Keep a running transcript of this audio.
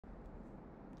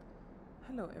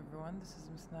Hello everyone, this is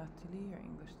Ms.Natally, your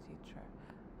English teacher.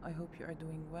 I hope you are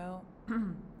doing well,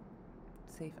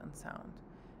 safe and sound.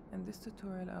 In this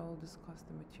tutorial I will discuss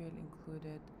the material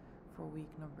included for week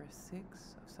number 6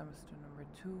 of semester number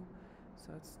 2.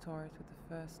 So let's start with the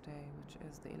first day, which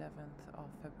is the 11th of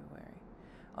February.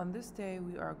 On this day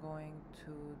we are going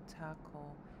to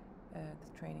tackle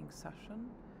the training session,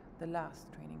 the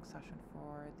last training session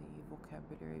for the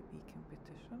vocabulary B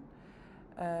competition,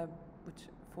 which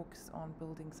focus on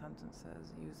building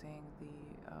sentences using the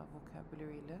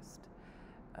vocabulary list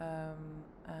and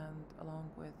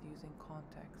along with using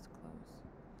context clues.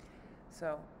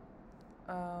 So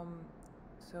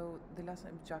the lesson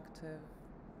objective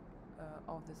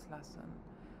of this lesson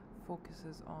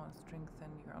focuses on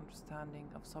strengthening your understanding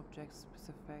of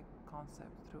subject-specific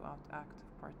concepts throughout active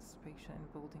participation in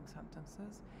building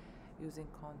sentences. Using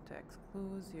context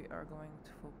clues, you are going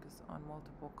to focus on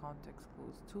multiple context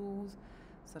clues tools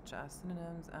such as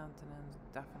synonyms, antonyms,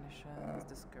 definitions,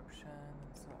 description,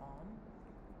 and so on.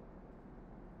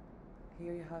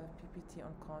 Here you have a PPT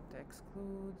on context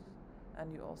clues,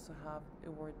 and you also have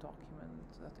a Word document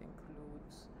that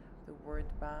includes the word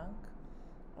bank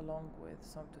along with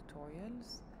some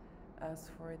tutorials. As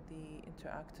for the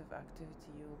interactive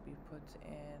activity, you will be put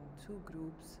in 2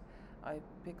 groups. I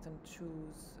picked and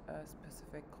choose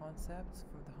specific concepts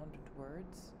from the 100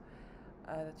 words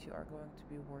that you are going to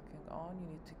be working on. You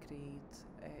need to create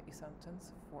a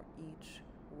sentence for each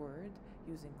word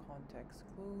using context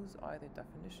clues, either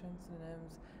definitions,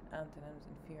 synonyms, antonyms,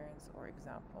 inference, or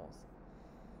examples.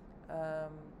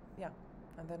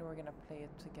 And then we're gonna play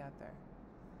it together.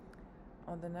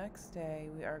 On the next day,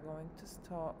 we are going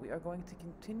to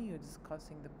continue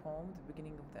discussing the poem, The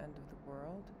Beginning of the End of the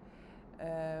World.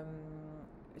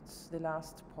 It's the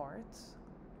last part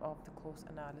of the close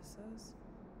analysis.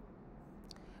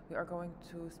 We are going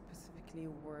to specifically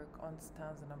work on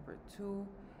stanza number 2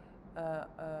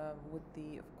 with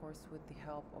the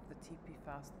help of the TP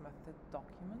Fast method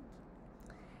document.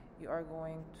 You are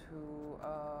going to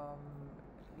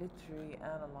literally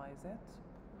analyze it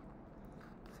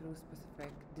through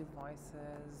specific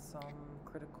devices, some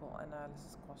critical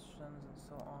analysis questions, and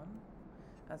so on.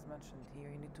 As mentioned here,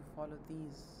 you need to follow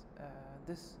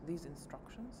these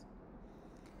instructions,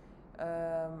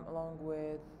 along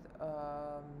with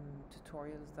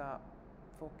tutorials that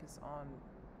focus on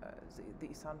the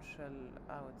essential,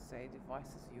 I would say,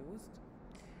 devices used.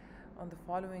 On the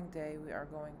following day, we are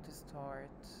going to start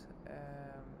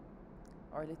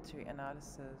our literary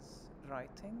analysis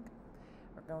writing.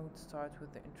 We're going to start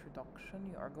with the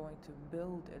introduction. You are going to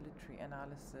build a literary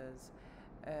analysis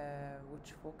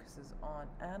which focuses on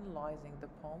analyzing the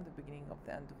poem, The Beginning of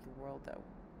the End of the World, that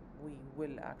we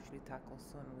will actually tackle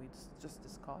soon, we just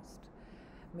discussed.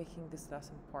 Making this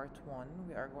lesson part 1,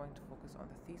 we are going to focus on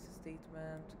the thesis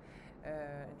statement,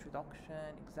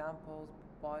 introduction, examples,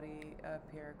 body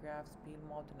paragraphs, Beal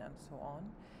model, and so on.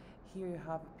 Here you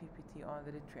have a PPT on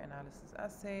the literary analysis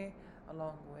essay,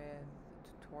 along with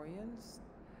tutorials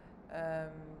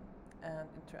and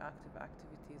interactive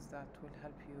activities that will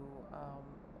help you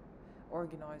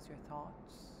organize your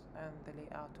thoughts and the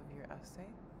layout of your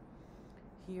essay.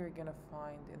 Here you're gonna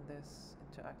find in this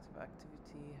interactive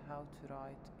activity how to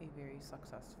write a very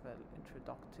successful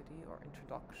introductory or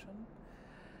introduction.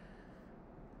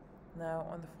 Now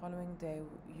on the following day,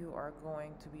 you are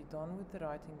going to be done with the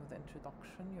writing of the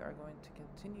introduction. You are going to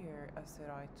continue your essay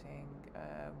writing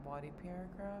body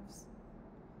paragraphs.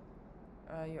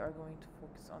 You are going to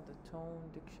focus on the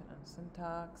tone, diction, and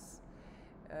syntax.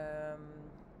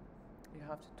 You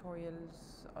have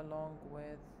tutorials along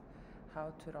with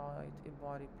how to write a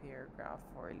body paragraph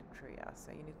for a literary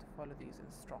essay. You need to follow these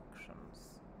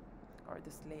instructions or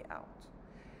this layout.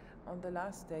 On the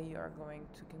last day, you are going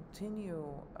to continue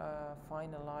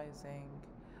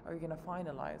you're going to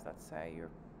finalize, let's say, your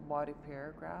body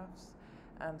paragraphs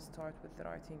and start with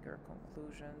writing your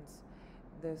conclusions.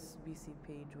 This BC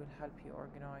page will help you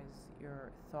organize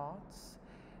your thoughts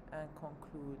and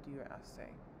conclude your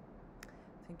essay.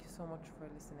 Thank you so much for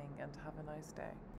listening, and have a nice day.